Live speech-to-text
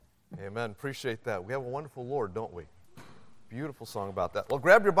Amen. Appreciate that. We have a wonderful Lord, don't we? Beautiful song about that. Well,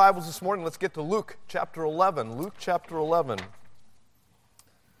 grab your Bibles this morning. Let's get to Luke chapter 11. Luke chapter 11.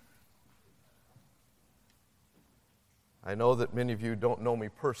 I know that many of you don't know me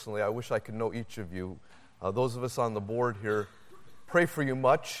personally. I wish I could know each of you. Those of us on the board here, pray for you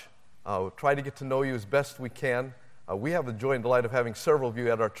much. Try to get to know you as best we can. We have the joy and delight of having several of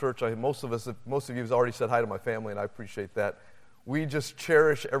you at our church. Most of you have already said hi to my family, and I appreciate that. We just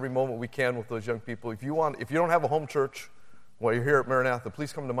cherish every moment we can with those young people. If you don't have a home church while you're here at Maranatha,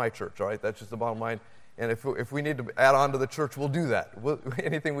 please come to my church, all right? That's just the bottom line. And if we need to add on to the church, we'll do that.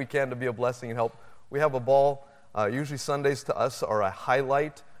 Anything we can to be a blessing and help. We have a ball. Usually Sundays to us are a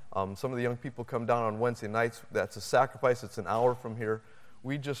highlight. Some of the young people come down on Wednesday nights. That's a sacrifice. It's an hour from here.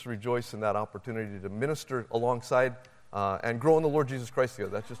 We just rejoice in that opportunity to minister alongside and grow in the Lord Jesus Christ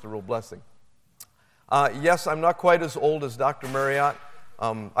together. That's just a real blessing. Yes, I'm not quite as old as Dr. Marriott.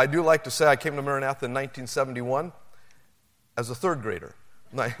 I do like to say I came to Maranatha in 1971 as a third grader.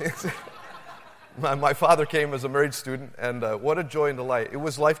 My father came as a married student, and what a joy and delight. It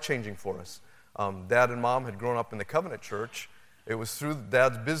was life-changing for us. Dad and Mom had grown up in the Covenant Church. It was through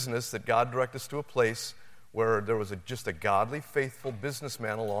Dad's business that God directed us to a place where there was just a godly, faithful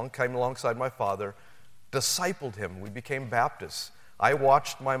businessman came alongside my father, discipled him. We became Baptists. I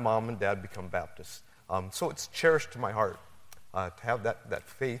watched my mom and dad become Baptists. So it's cherished to my heart to have that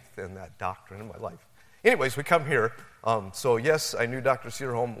faith and that doctrine in my life. Anyways, we come here. So yes, I knew Dr.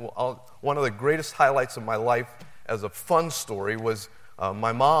 Cedarholm. One of the greatest highlights of my life as a fun story was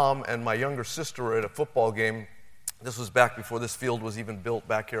my mom and my younger sister were at a football game. This was back before this field was even built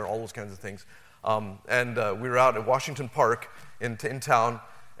back here, all those kinds of things. And we were out at Washington Park in town,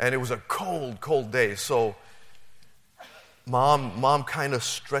 and it was a cold, cold day. So Mom kind of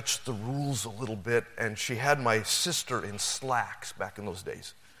stretched the rules a little bit, and she had my sister in slacks back in those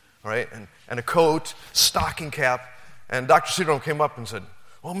days, all right, and a coat, stocking cap. And Dr. Cedarholm came up and said,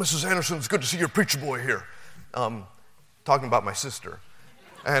 "Well, Mrs. Anderson, it's good to see your preacher boy here," talking about my sister.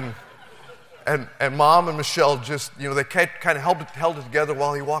 And Mom and Michelle just, they kind of held it together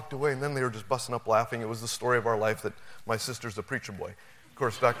while he walked away, and then they were just busting up laughing. It was the story of our life that my sister's a preacher boy. Of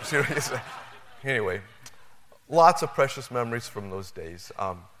course, Dr. Cedarholm, anyway, lots of precious memories from those days.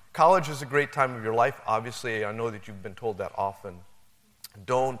 College is a great time of your life. Obviously, I know that you've been told that often.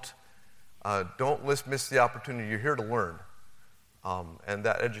 Don't miss the opportunity. You're here to learn. And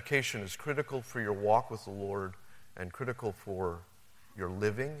that education is critical for your walk with the Lord and critical for your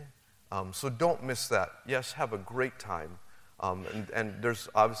living. So don't miss that. Yes, have a great time. And there's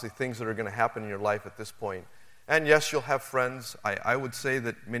obviously things that are going to happen in your life at this point. And yes, you'll have friends. I would say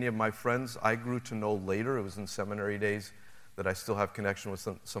that many of my friends I grew to know later. It was in seminary days that I still have connection with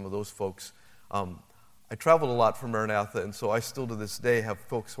some of those folks. I traveled a lot from Maranatha, and so I still to this day have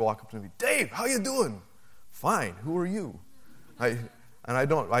folks walk up to me, "Dave, how you doing?" "Fine. Who are you?"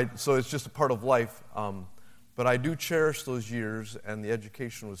 So it's just a part of life. But I do cherish those years, and the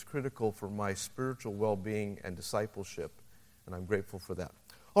education was critical for my spiritual well-being and discipleship, and I'm grateful for that.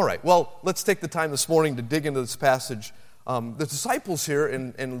 All right, well, let's take the time this morning to dig into this passage. The disciples here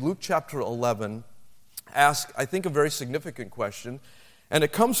in Luke chapter 11 ask, I think, a very significant question, and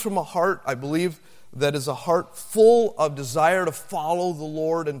it comes from a heart, I believe, that is a heart full of desire to follow the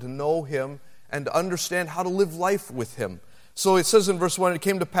Lord and to know Him and to understand how to live life with Him. So it says in verse 1, "It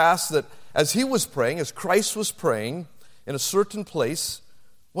came to pass that as He was praying, as Christ was praying in a certain place,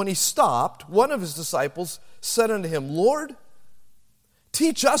 when He stopped, one of His disciples said unto Him, Lord,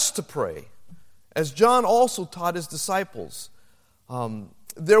 teach us to pray, as John also taught his disciples."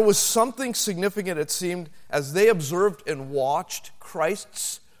 There was something significant, it seemed, as they observed and watched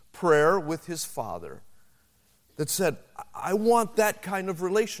Christ's prayer with His Father that said, I want that kind of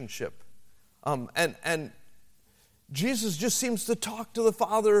relationship. And Jesus just seems to talk to the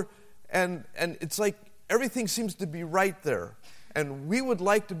Father, and it's like everything seems to be right there. And we would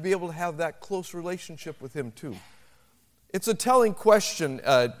like to be able to have that close relationship with Him too. It's a telling question.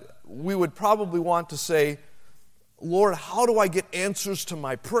 We would probably want to say, Lord, how do I get answers to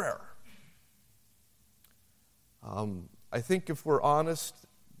my prayer? I think if we're honest,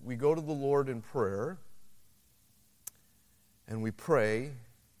 we go to the Lord in prayer, and we pray,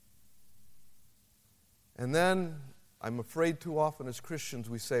 and then I'm afraid too often as Christians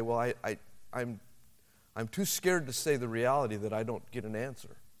we say, well, I'm too scared to say the reality that I don't get an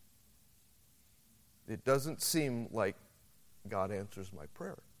answer. It doesn't seem like God answers my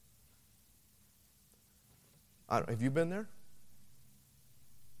prayer. Have you been there?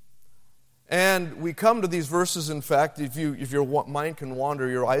 And we come to these verses, in fact, if your mind can wander,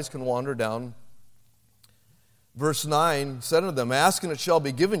 your eyes can wander down Verse 9 said unto them, Ask and it shall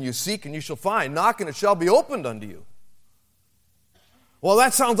be given you, seek and you shall find, knock and it shall be opened unto you. Well,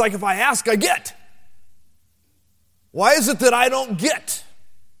 that sounds like if I ask, I get. Why is it that I don't get?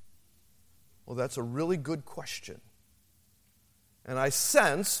 Well, that's a really good question. And I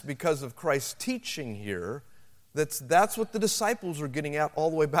sense, because of Christ's teaching here, that's what the disciples are getting at all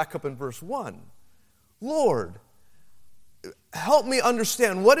the way back up in verse 1. Lord, help me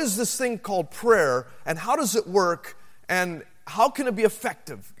understand, what is this thing called prayer, and how does it work, and how can it be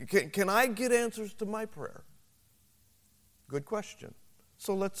effective? Can I get answers to my prayer? Good question.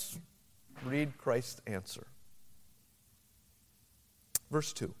 So let's read Christ's answer.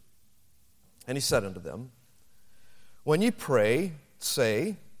 Verse 2. And he said unto them, When ye pray,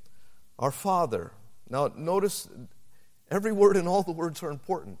 say, Our Father. Now notice, every word and all the words are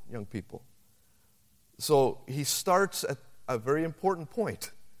important, young people. So he starts at a very important point,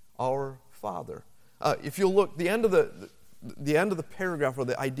 Our Father. If you look, the end of the paragraph or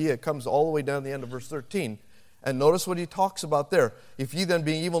the idea comes all the way down to the end of verse 13. And notice what he talks about there. If ye then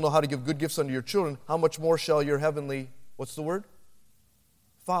being evil know how to give good gifts unto your children, how much more shall your heavenly, what's the word?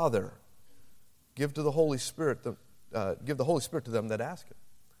 Father, give the Holy Spirit to them that ask it.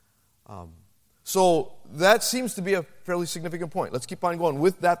 So that seems to be a fairly significant point. Let's keep on going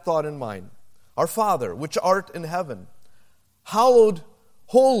with that thought in mind. Our Father, which art in heaven, hallowed,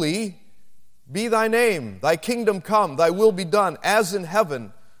 holy, be thy name. Thy kingdom come, thy will be done, as in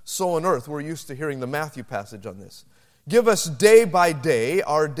heaven, so on earth. We're used to hearing the Matthew passage on this. Give us day by day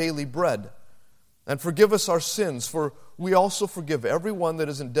our daily bread, and forgive us our sins, for we also forgive everyone that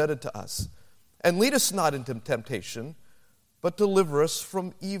is indebted to us. And lead us not into temptation, but deliver us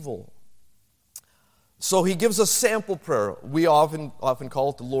from evil. So he gives us sample prayer. We often call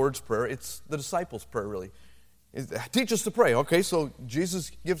it the Lord's Prayer. It's the disciples' prayer, really. Teach us to pray. Okay, so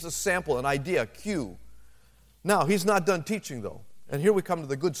Jesus gives us sample, an idea, a cue. Now, he's not done teaching, though. And here we come to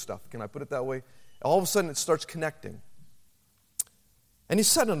the good stuff. Can I put it that way? All of a sudden, it starts connecting. And he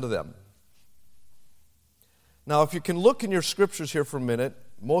said unto them. Now, if you can look in your scriptures here for a minute,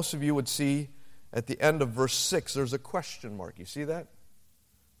 most of you would see at the end of verse 6, there's a question mark. You see that?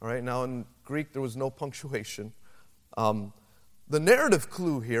 All right, now in Greek, there was no punctuation. The narrative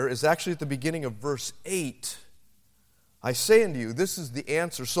clue here is actually at the beginning of verse 8. I say unto you, this is the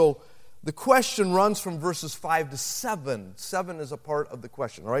answer. So the question runs from verses 5 to 7. 7 is a part of the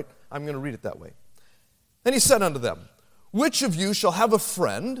question, all right? I'm going to read it that way. And he said unto them, Which of you shall have a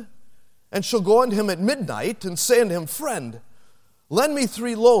friend, and shall go unto him at midnight, and say unto him, Friend, lend me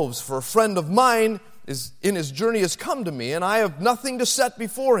 3 loaves, for a friend of mine is in his journey is come to me, and I have nothing to set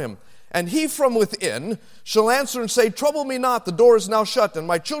before him. And he from within shall answer and say, Trouble me not, the door is now shut, and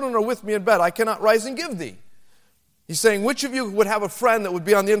my children are with me in bed, I cannot rise and give thee. He's saying, which of you would have a friend that would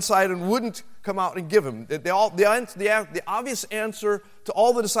be on the inside and wouldn't come out and give him? The obvious answer to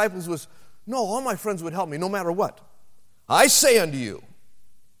all the disciples was, no, all my friends would help me no matter what. I say unto you.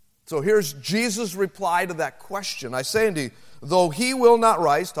 So here's Jesus' reply to that question. I say unto you, though he will not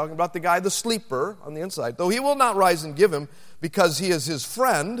rise, talking about the guy, the sleeper on the inside, though he will not rise and give him because he is his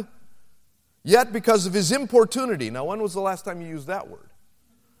friend, yet because of his importunity. Now, when was the last time you used that word?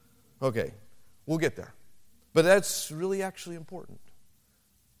 Okay, we'll get there. But that's really actually important.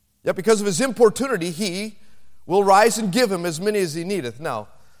 Yet because of his importunity, he will rise and give him as many as he needeth. Now,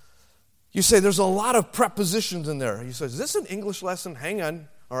 you say there's a lot of prepositions in there. He says, is this an English lesson? Hang on,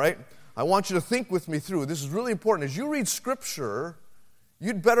 all right? I want you to think with me through. This is really important. As you read Scripture,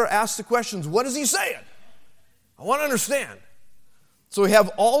 you'd better ask the questions, what is he saying? I want to understand. So we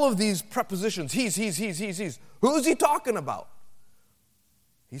have all of these prepositions. He's. Who is he talking about?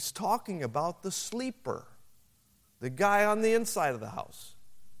 He's talking about the sleeper, the guy on the inside of the house.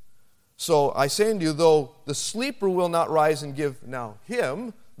 So I say unto you, though the sleeper will not rise and give now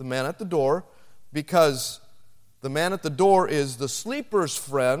him, the man at the door, because the man at the door is the sleeper's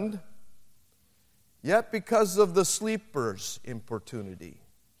friend, yet because of the sleeper's importunity,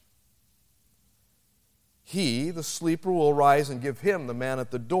 he, the sleeper, will rise and give him, the man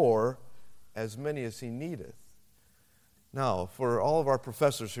at the door, as many as he needeth. Now, for all of our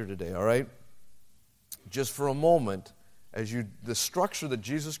professors here today, all right, just for a moment, the structure that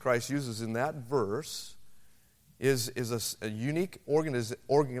Jesus Christ uses in that verse is a unique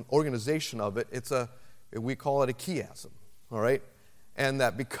organization of it. We call it a chiasm, all right? And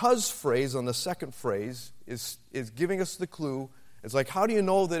that because phrase on the second phrase is giving us the clue. It's like, how do you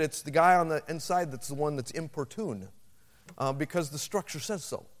know that it's the guy on the inside that's the one that's importune? Because the structure says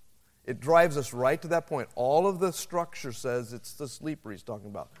so. It drives us right to that point. All of the structure says it's the sleeper he's talking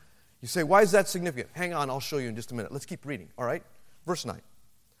about. You say, why is that significant? Hang on, I'll show you in just a minute. Let's keep reading, all right? Verse 9.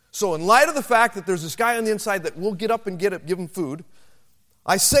 So in light of the fact that there's this guy on the inside that will get up and give him food,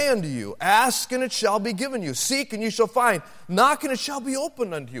 I say unto you, ask and it shall be given you. Seek and you shall find. Knock and it shall be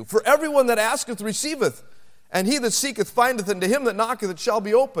opened unto you. For everyone that asketh receiveth, and he that seeketh findeth, and to him that knocketh it shall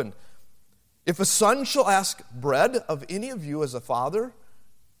be opened. If a son shall ask bread of any of you as a father,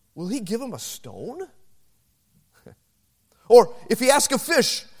 will he give him a stone? Or if he ask a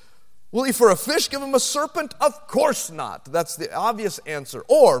fish, will he for a fish give him a serpent? Of course not. That's the obvious answer.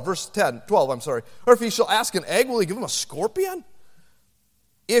 Or, verse 12, or if he shall ask an egg, will he give him a scorpion?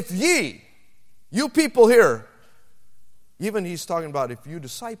 If ye, you people here, even he's talking about if you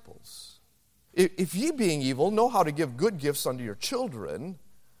disciples, if ye being evil know how to give good gifts unto your children,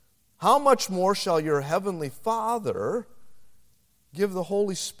 how much more shall your heavenly Father give the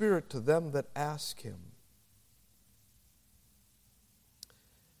Holy Spirit to them that ask him?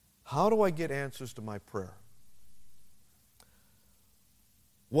 How do I get answers to my prayer?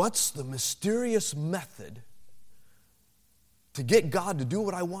 What's the mysterious method to get God to do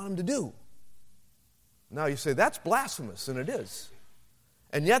what I want him to do? Now you say, that's blasphemous, and it is.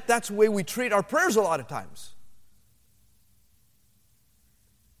 And yet that's the way we treat our prayers a lot of times.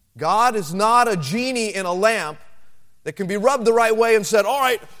 God is not a genie in a lamp that can be rubbed the right way and said, all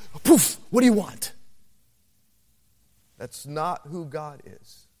right, poof, what do you want? That's not who God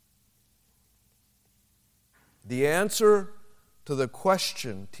is. The answer to the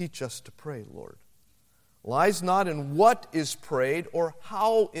question, teach us to pray, Lord, lies not in what is prayed or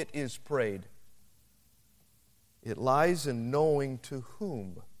how it is prayed. It lies in knowing to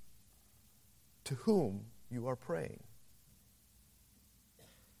whom you are praying.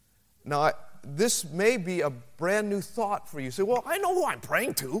 Now, this may be a brand new thought for you. You say, well, I know who I'm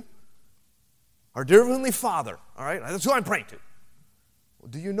praying to. Our dear Heavenly Father, all right? That's who I'm praying to. Well,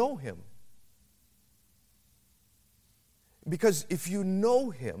 do you know him? Because if you know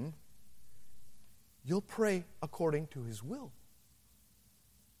him, you'll pray according to his will.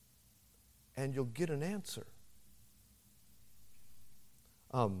 And you'll get an answer.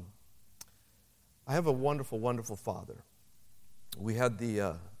 I have a wonderful, wonderful father. We had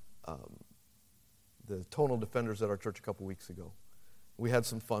the tonal defenders at our church a couple weeks ago. We had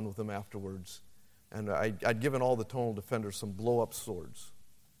some fun with them afterwards. And I'd given all the tonal defenders some blow-up swords,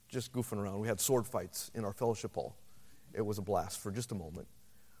 just goofing around. We had sword fights in our fellowship hall. It was a blast for just a moment.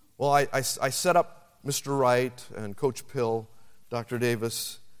 Well, I set up Mr. Wright and Coach Pill, Dr.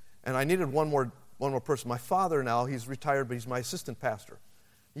 Davis, and I needed one more person. My father now, he's retired, but he's my assistant pastor.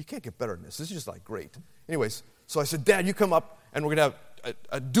 You can't get better than this. This is just like great. Anyways, so I said, Dad, you come up, and we're going to have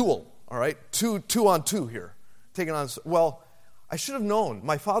a duel, all right? Two on two here. Taking on, well, I should have known.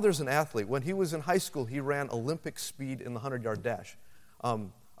 My father's an athlete. When he was in high school, he ran Olympic speed in the 100-yard dash.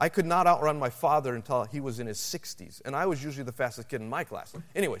 I could not outrun my father until he was in his 60s, and I was usually the fastest kid in my class.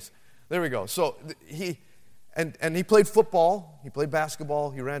 Anyways, there we go. So he played football, he played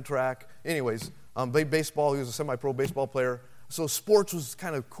basketball, he ran track. Anyways, played baseball. He was a semi-pro baseball player. So sports was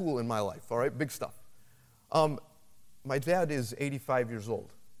kind of cool in my life. All right, big stuff. My dad is 85 years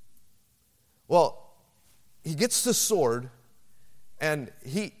old. Well, he gets the sword, and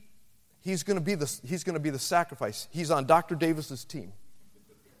he's going to be the sacrifice. He's on Dr. Davis's team.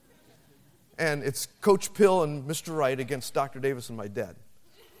 And it's Coach Pill and Mr. Wright against Dr. Davis and my dad.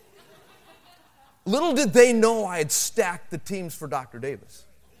 Little did they know I had stacked the teams for Dr. Davis.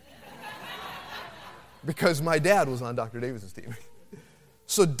 Because my dad was on Dr. Davis's team.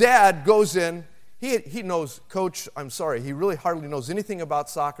 So Dad goes in. He knows, Coach, I'm sorry, he really hardly knows anything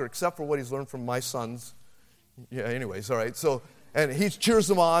about soccer except for what he's learned from my sons. Yeah, anyways, all right. So, and he cheers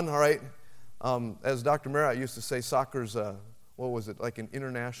them on, all right. As Dr. Merritt used to say, soccer's, what was it, like an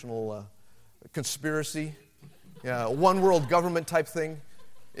international conspiracy? Yeah, a one world government type thing.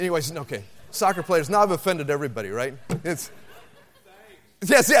 Anyways, okay. Soccer players, now I've offended everybody, right? Yes.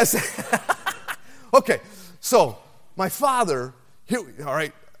 Okay, so my father, all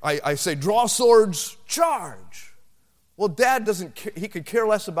right, I say, draw swords, charge. Well, Dad he could care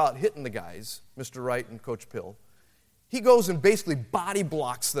less about hitting the guys, Mr. Wright and Coach Pill. He goes and basically body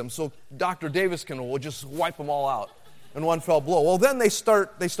blocks them so Dr. Davis will just wipe them all out in one fell blow. Well, then they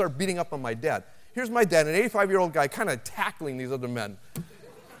start beating up on my dad. Here's my dad, an 85-year-old guy, kind of tackling these other men.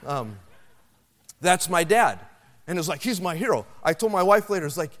 That's my dad. And it's like, he's my hero. I told my wife later,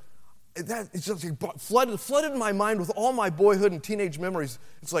 it's like, it's just flooded my mind with all my boyhood and teenage memories.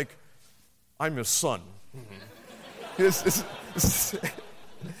 It's like, I'm his son.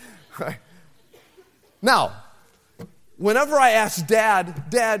 Right. Now, whenever I ask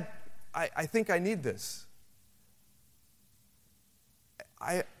Dad, I think I need this.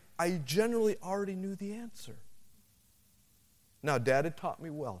 I generally already knew the answer. Now, Dad had taught me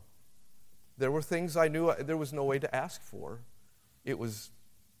well. There were things I knew there was no way to ask for. It was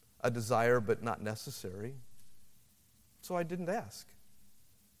a desire but not necessary. So I didn't ask.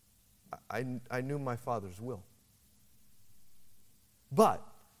 I knew my Father's will. But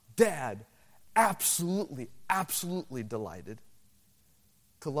Dad absolutely delighted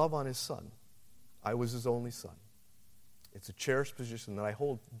to love on his son. I was his only son. It's a cherished position that I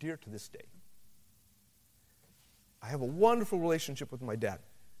hold dear to this day. I have a wonderful relationship with my dad.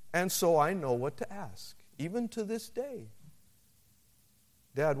 And so I know what to ask, even to this day.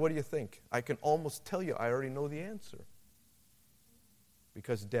 Dad, what do you think? I can almost tell you I already know the answer.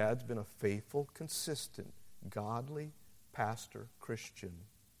 Because Dad's been a faithful, consistent, godly pastor, Christian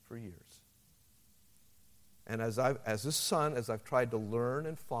for years. And as his son, as I've tried to learn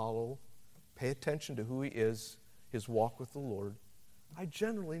and follow, pay attention to who he is, his walk with the Lord, I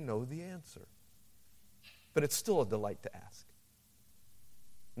generally know the answer. But it's still a delight to ask.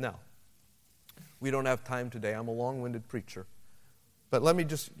 Now, we don't have time today. I'm a long-winded preacher. But let me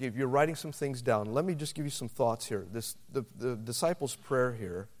just, if you're writing some things down, let me just give you some thoughts here. The disciples' prayer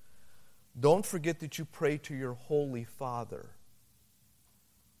here, don't forget that you pray to your Holy Father.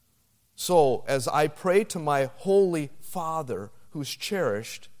 So, as I pray to my Holy Father, who's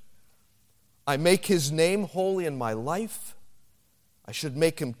cherished, I make his name holy in my life. I should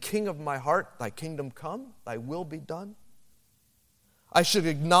make him king of my heart. Thy kingdom come, thy will be done. I should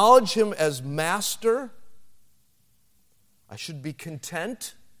acknowledge him as master. I should be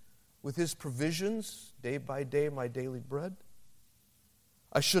content with his provisions, day by day, my daily bread.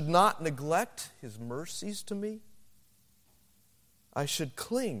 I should not neglect his mercies to me. I should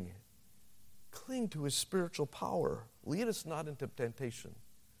cling to his spiritual power. Lead us not into temptation.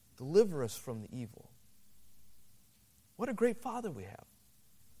 Deliver us from the evil. What a great Father we have.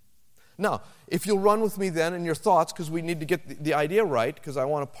 Now, if you'll run with me then in your thoughts, because we need to get the idea right, because I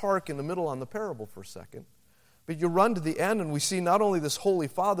want to park in the middle on the parable for a second. But you run to the end and we see not only this Holy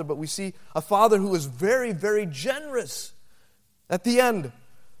Father, but we see a Father who is very, very generous. At the end,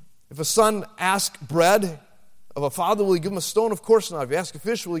 if a son asks bread of a father, will he give him a stone? Of course not. If you ask a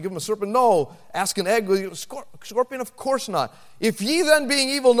fish, will he give him a serpent? No. Ask an egg, will he give him a scorpion? Of course not. If ye then, being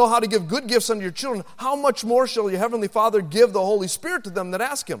evil, know how to give good gifts unto your children, how much more shall your heavenly Father give the Holy Spirit to them that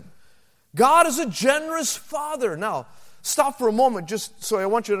ask him? God is a generous Father. Now, stop for a moment just so I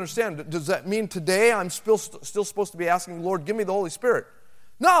want you to understand. Does that mean today I'm still supposed to be asking the Lord, give me the Holy Spirit?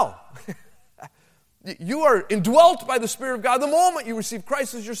 No. You are indwelt by the Spirit of God the moment you receive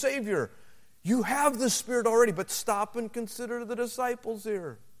Christ as your Savior. You have the Spirit already, but stop and consider the disciples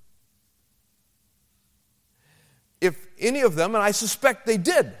here. If any of them, and I suspect they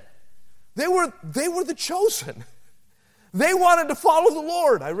did, they were the chosen. They wanted to follow the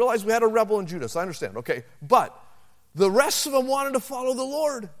Lord. I realize we had a rebel in Judas. I understand, okay. But the rest of them wanted to follow the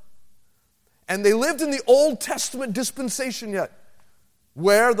Lord. And they lived in the Old Testament dispensation yet,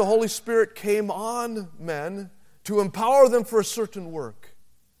 where the Holy Spirit came on men to empower them for a certain work.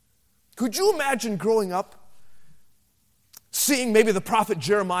 Could you imagine growing up, seeing maybe the prophet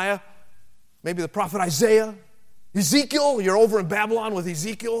Jeremiah, maybe the prophet Isaiah, Ezekiel, you're over in Babylon with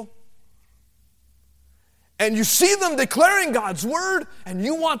Ezekiel, and you see them declaring God's word, and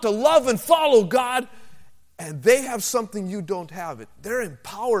you want to love and follow God, and they have something you don't have. They're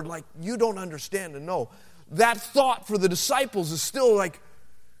empowered like you don't understand and know. That thought for the disciples is still like,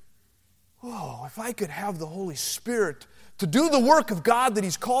 oh, if I could have the Holy Spirit to do the work of God that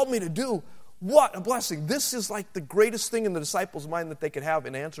he's called me to do, what a blessing. This is like the greatest thing in the disciples' mind that they could have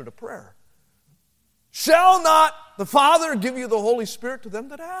in answer to prayer. Shall not the Father give you the Holy Spirit to them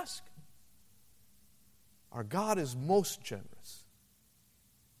that ask? Our God is most generous.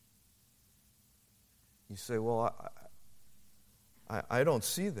 You say, well, I don't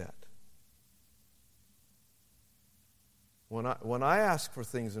see that. When I ask for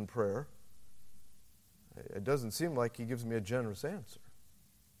things in prayer, it doesn't seem like he gives me a generous answer.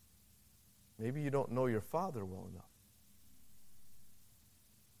 Maybe you don't know your Father well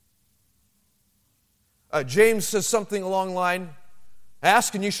enough. James says something along the line,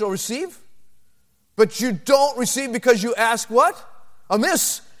 ask and you shall receive, but you don't receive because you ask what?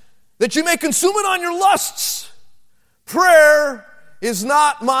 Amiss, that you may consume it on your lusts. Prayer is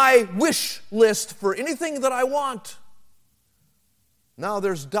not my wish list for anything that I want. Now,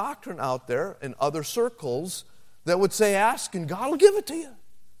 there's doctrine out there in other circles that would say, ask and God will give it to you.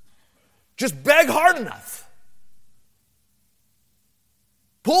 Just beg hard enough.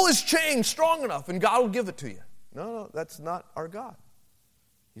 Pull his chain strong enough and God will give it to you. No, that's not our God.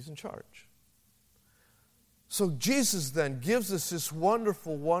 He's in charge. So Jesus then gives us this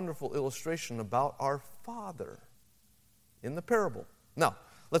wonderful, wonderful illustration about our Father. in the parable. Now,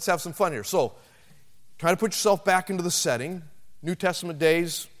 let's have some fun here. So, try to put yourself back into the setting. New Testament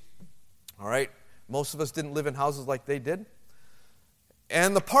days, all right? Most of us didn't live in houses like they did.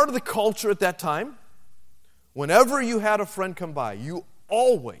 And the part of the culture at that time, whenever you had a friend come by, you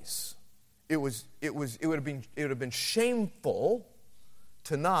always, it would have been shameful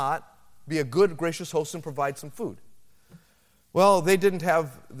to not be a good, gracious host and provide some food. Well, they didn't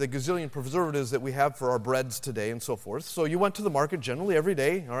have the gazillion preservatives that we have for our breads today and so forth. So you went to the market generally every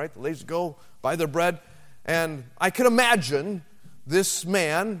day, all right? The ladies would go buy their bread. And I could imagine this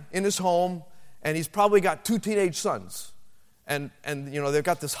man in his home, and he's probably got 2 teenage sons. And they've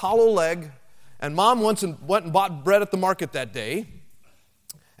got this hollow leg. And mom went and bought bread at the market that day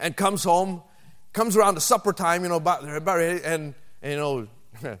and comes home, comes around to supper time,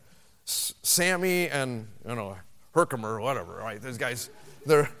 Sammy and, Herkimer or whatever, right? Those guys,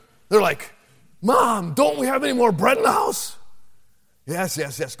 they're like, Mom, don't we have any more bread in the house?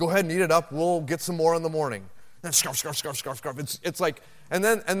 Yes. Go ahead and eat it up. We'll get some more in the morning. And scarf. It's like, and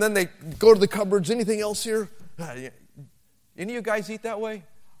then they go to the cupboards. Anything else here? Any of you guys eat that way?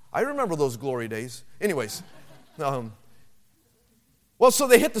 I remember those glory days. Anyways, so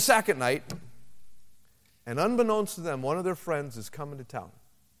they hit the sack at night, and unbeknownst to them, one of their friends is coming to town.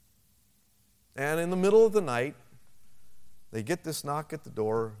 And in the middle of the night, they get this knock at the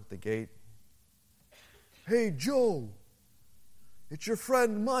door, at the gate. Hey, Joe, it's your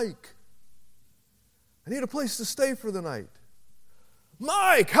friend Mike. I need a place to stay for the night.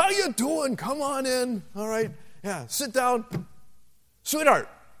 Mike, how you doing? Come on in. All right. Yeah, sit down. Sweetheart,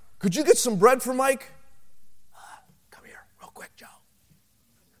 could you get some bread for Mike? Come here, real quick, Joe.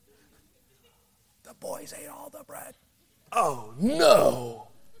 The boys ate all the bread. Oh, no.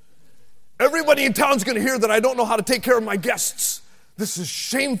 Everybody in town's going to hear that I don't know how to take care of my guests. This is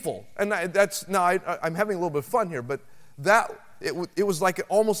shameful. And I'm having a little bit of fun here, but it was like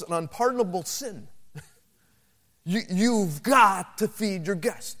almost an unpardonable sin. You've got to feed your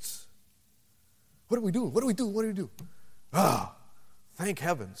guests. What do we do? Thank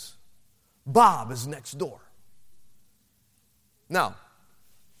heavens. Bob is next door. Now,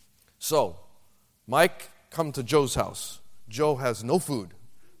 so Mike come to Joe's house. Joe has no food,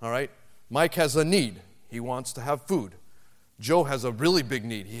 all right? Mike has a need. He wants to have food. Joe has a really big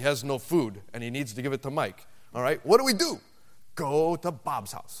need. He has no food, and he needs to give it to Mike. All right, what do? Go to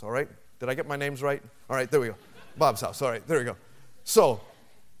Bob's house, all right? Did I get my names right? All right, there we go. Bob's house, all right, there we go. So,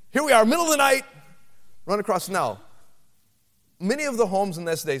 here we are, middle of the night, run across now. Many of the homes in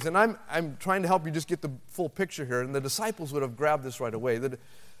these days, and I'm trying to help you just get the full picture here, and the disciples would have grabbed this right away.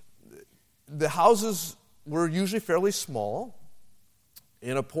 The houses were usually fairly small.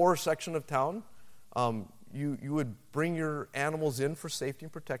 In a poor section of town, you would bring your animals in for safety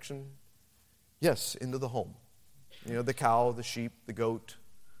and protection, yes, into the home. The cow, the sheep, the goat,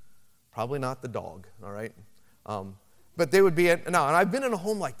 probably not the dog, all right? But they would be, and I've been in a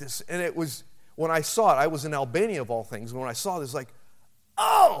home like this, and it was, when I saw it, I was in Albania of all things, and when I saw this, like,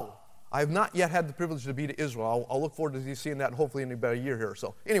 oh! I have not yet had the privilege to be to Israel. I'll look forward to seeing that hopefully in about a year here or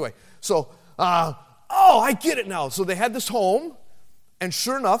so. Anyway, so, I get it now. So they had this home, and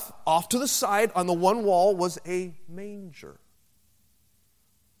sure enough, off to the side on the one wall was a manger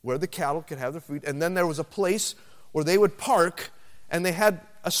where the cattle could have their food. And then there was a place where they would park, and they had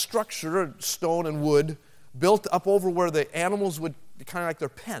a structure, stone and wood, built up over where the animals would, kind of like their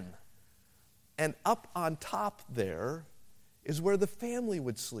pen. And up on top there is where the family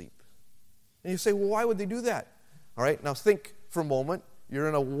would sleep. And you say, well, why would they do that? All right, now think for a moment. You're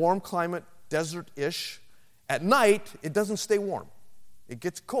in a warm climate, desert-ish. At night, it doesn't stay warm. It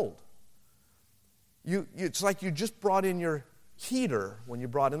gets cold. It's like you just brought in your heater when you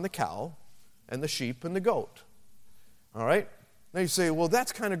brought in the cow and the sheep and the goat. All right? Now you say, well,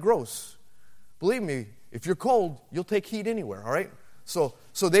 that's kind of gross. Believe me, if you're cold, you'll take heat anywhere, all right? So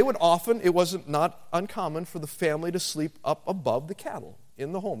they would often, it wasn't not uncommon for the family to sleep up above the cattle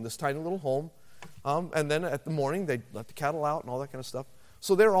in the home, this tiny little home. And then at the morning, they'd let the cattle out and all that kind of stuff.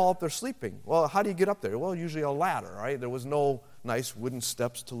 So they're all up there sleeping. Well, how do you get up there? Well, usually a ladder, right? There was no nice wooden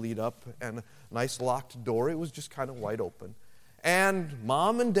steps to lead up and a nice locked door. It was just kind of wide open. And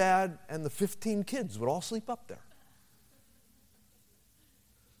mom and dad and the 15 kids would all sleep up there.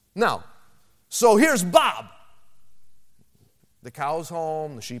 Now, so here's Bob. The cow's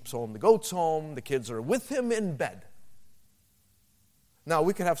home, the sheep's home, the goat's home, the kids are with him in bed. Now,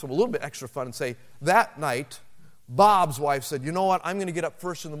 we could have a little bit extra fun and say, that night, Bob's wife said, you know what, I'm going to get up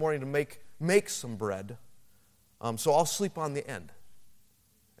first in the morning to make some bread, so I'll sleep on the end.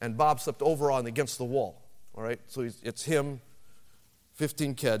 And Bob slept over on against the wall, all right? So it's him,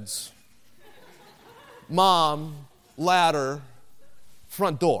 15 kids, mom, ladder,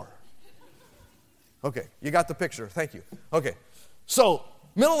 front door. Okay, you got the picture. Thank you. Okay, so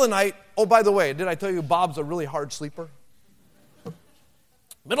middle of the night. Oh, by the way, did I tell you Bob's a really hard sleeper?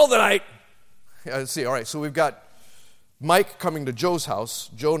 Middle of the night. Yeah, let's see. All right, so we've got Mike coming to Joe's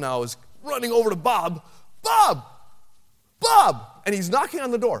house. Joe now is running over to Bob. Bob! Bob! And he's knocking on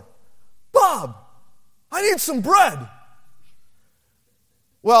the door. Bob! I need some bread.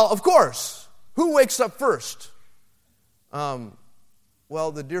 Well, of course. Who wakes up first?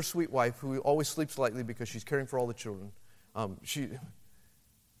 Well, the dear sweet wife, who always sleeps lightly because she's caring for all the children.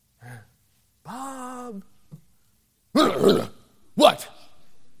 Bob! What?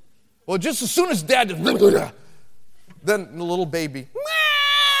 Well, just as soon as Dad does, then the little baby.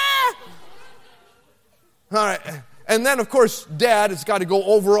 All right. And then, of course, Dad has got to go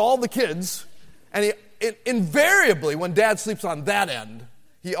over all the kids. And invariably, when Dad sleeps on that end,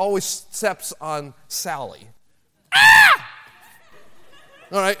 he always steps on Sally.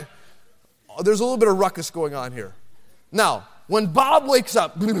 All right. There's a little bit of ruckus going on here. Now, when Bob wakes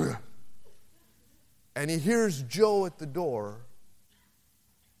up and he hears Joe at the door,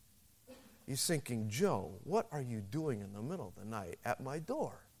 he's thinking, Joe, what are you doing in the middle of the night at my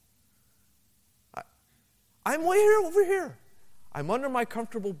door? I'm way here over here. I'm under my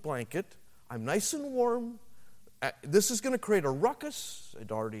comfortable blanket. I'm nice and warm. This is going to create a ruckus.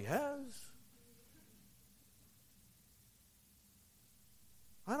 It already has.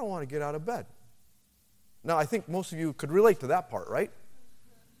 I don't want to get out of bed. Now, I think most of you could relate to that part, right?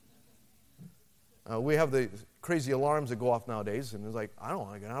 We have the crazy alarms that go off nowadays, and it's like, I don't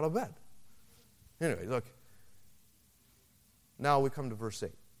want to get out of bed. Anyway, look. Now we come to verse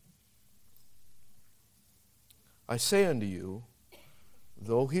 8. I say unto you,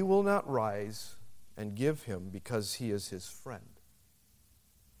 though he will not rise and give him because he is his friend,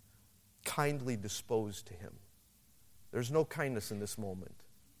 kindly disposed to him. There's no kindness in this moment.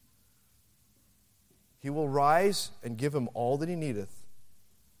 He will rise and give him all that he needeth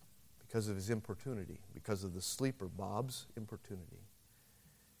because of his importunity, because of the sleeper Bob's importunity.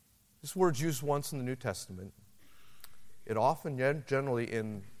 This word's used once in the New Testament. It often, generally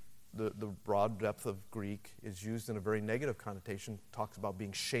in the broad depth of Greek, is used in a very negative connotation. Talks about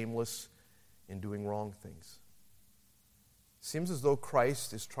being shameless in doing wrong things. It seems as though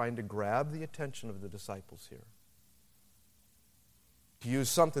Christ is trying to grab the attention of the disciples here. To use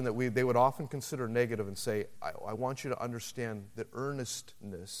something that they would often consider negative and say, I want you to understand the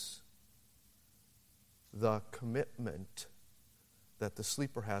earnestness, the commitment that the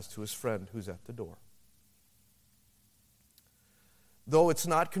sleeper has to his friend who's at the door. Though it's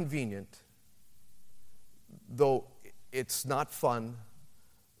not convenient, though it's not fun,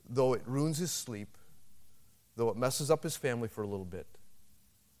 though it ruins his sleep, though it messes up his family for a little bit,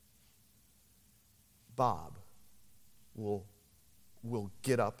 Bob will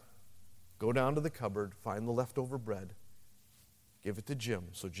get up, go down to the cupboard, find the leftover bread, give it to Jim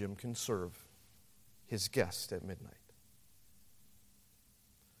so Jim can serve his guest at midnight.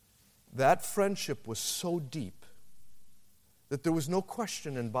 That friendship was so deep that there was no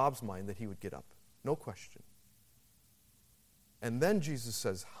question in Bob's mind that he would get up. No question. And then Jesus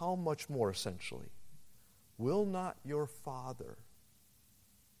says, how much more essentially? Will not your Father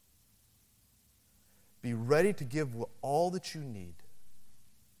be ready to give all that you need?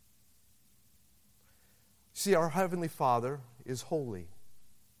 See, our Heavenly Father is holy.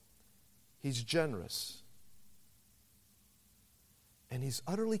 He's generous. And He's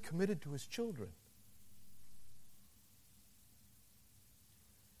utterly committed to His children.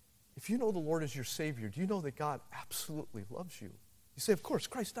 If you know the Lord as your Savior, do you know that God absolutely loves you? You say, of course,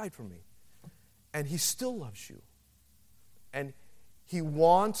 Christ died for me. And He still loves you. And He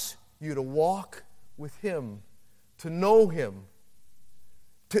wants you to walk with Him, to know Him,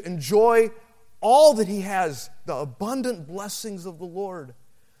 to enjoy all that He has, the abundant blessings of the Lord.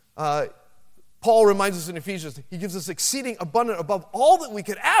 Paul reminds us in Ephesians, he gives us exceeding abundant above all that we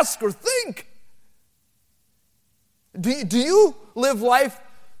could ask or think. Do you live life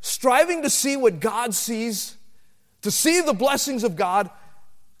striving to see what God sees, to see the blessings of God,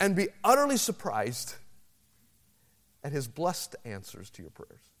 and be utterly surprised at His blessed answers to your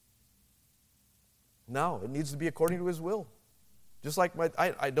prayers? No, it needs to be according to His will. Just like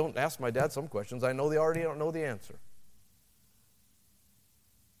I don't ask my dad some questions. I know they already don't know the answer.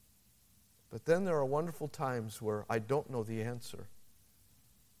 But then there are wonderful times where I don't know the answer.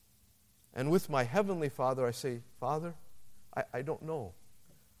 And with my Heavenly Father, I say, Father, I don't know.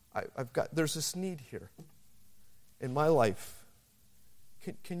 There's this need here in my life.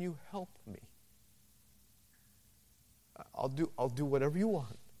 Can you help me? I'll do whatever you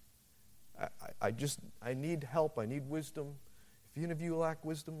want. I need help. I need wisdom. If any of you lack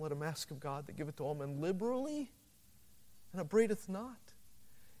wisdom, let him ask of God that giveth to all men liberally and upbraideth not.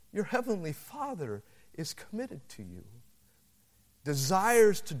 Your heavenly Father is committed to you,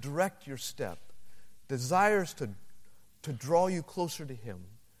 desires to direct your step, desires to draw you closer to him,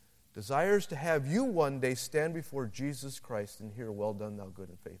 desires to have you one day stand before Jesus Christ and hear, well done, thou good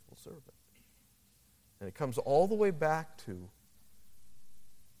and faithful servant. And it comes all the way back to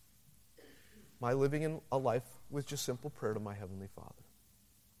my living in a life with just simple prayer to my Heavenly Father.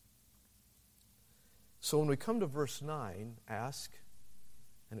 So when we come to verse 9, ask,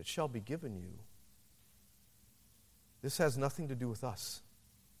 and it shall be given you, this has nothing to do with us.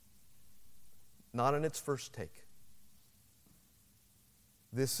 Not in its first take.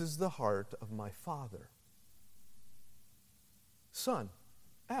 This is the heart of my Father. Son,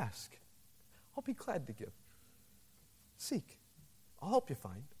 ask. I'll be glad to give. Seek. I'll help you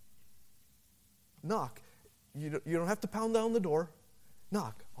find. Knock. You don't have to pound down the door.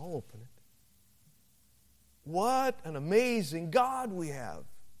 Knock. I'll open it. What an amazing God we have.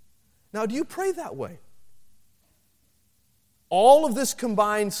 Now, do you pray that way? All of this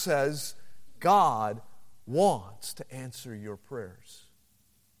combined says God wants to answer your prayers.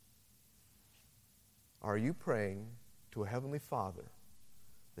 Are you praying to a Heavenly Father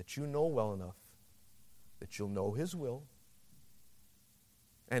that you know well enough that you'll know His will?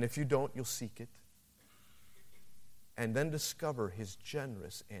 And if you don't, you'll seek it. And then discover His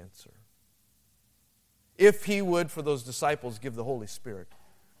generous answer. If He would, for those disciples, give the Holy Spirit.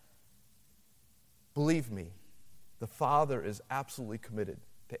 Believe me, the Father is absolutely committed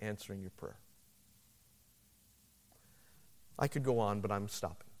to answering your prayer. I could go on, but I'm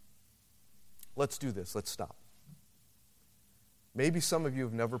stopping. Let's do this. Let's stop. Maybe some of you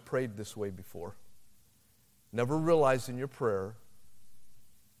have never prayed this way before. Never realized in your prayer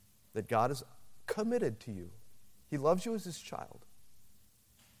that God is committed to you. He loves you as His child.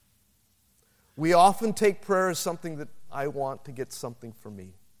 We often take prayer as something that I want to get something for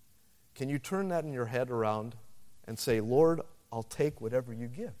me. Can you turn that in your head around and say, Lord, I'll take whatever you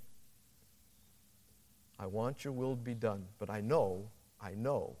give. I want your will to be done, but I know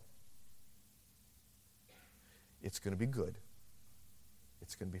it's going to be good.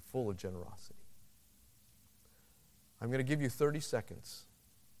 It's going to be full of generosity. I'm going to give you 30 seconds.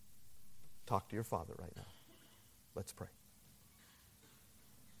 Talk to your Father right now. Let's pray.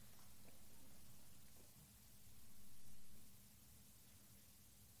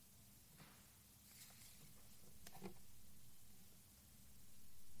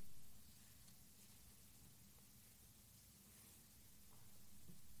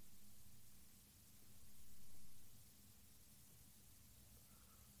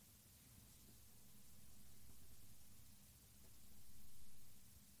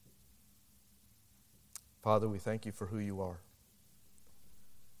 Father, we thank you for who you are.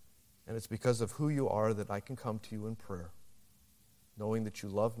 And it's because of who you are that I can come to you in prayer, knowing that you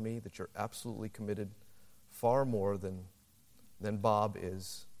love me, that you're absolutely committed far more than Bob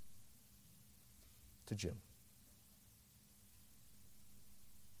is to Jim.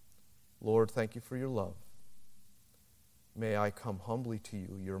 Lord, thank you for your love. May I come humbly to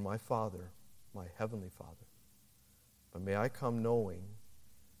you. You're my Father, my Heavenly Father. But may I come knowing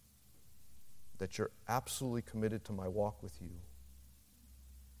that you're absolutely committed to my walk with you,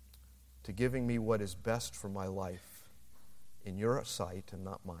 to giving me what is best for my life in your sight and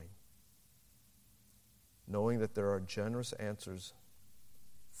not mine, knowing that there are generous answers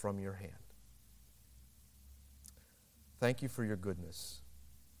from your hand. Thank you for your goodness.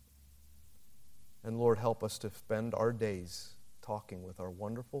 And Lord, help us to spend our days talking with our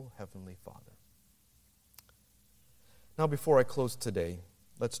wonderful Heavenly Father. Now, before I close today,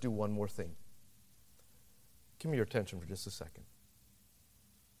 let's do one more thing. Give me your attention for just a second.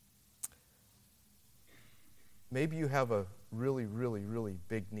 Maybe you have a really, really, really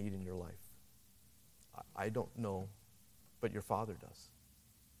big need in your life. I don't know, but your Father does.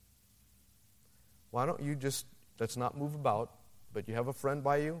 Why don't you just, let's not move about, but you have a friend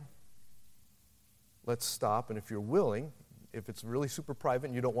by you, let's stop, and if you're willing, if it's really super private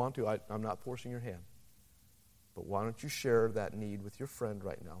and you don't want to, I'm not forcing your hand. But why don't you share that need with your friend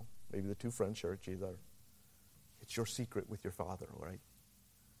right now? Maybe the two friends share it together. It's your secret with your Father, all right?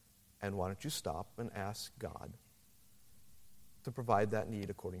 And why don't you stop and ask God to provide that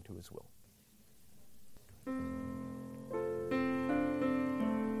need according to His will?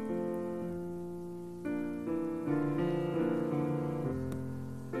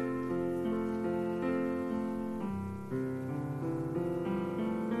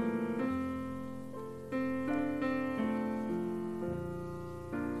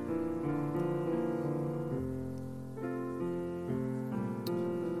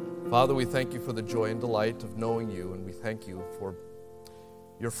 Father, we thank you for the joy and delight of knowing you, and we thank you for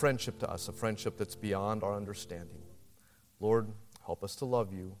your friendship to us, a friendship that's beyond our understanding. Lord, help us to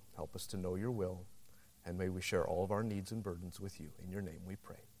love you, help us to know your will, and may we share all of our needs and burdens with you. In your name we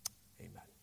pray. Amen.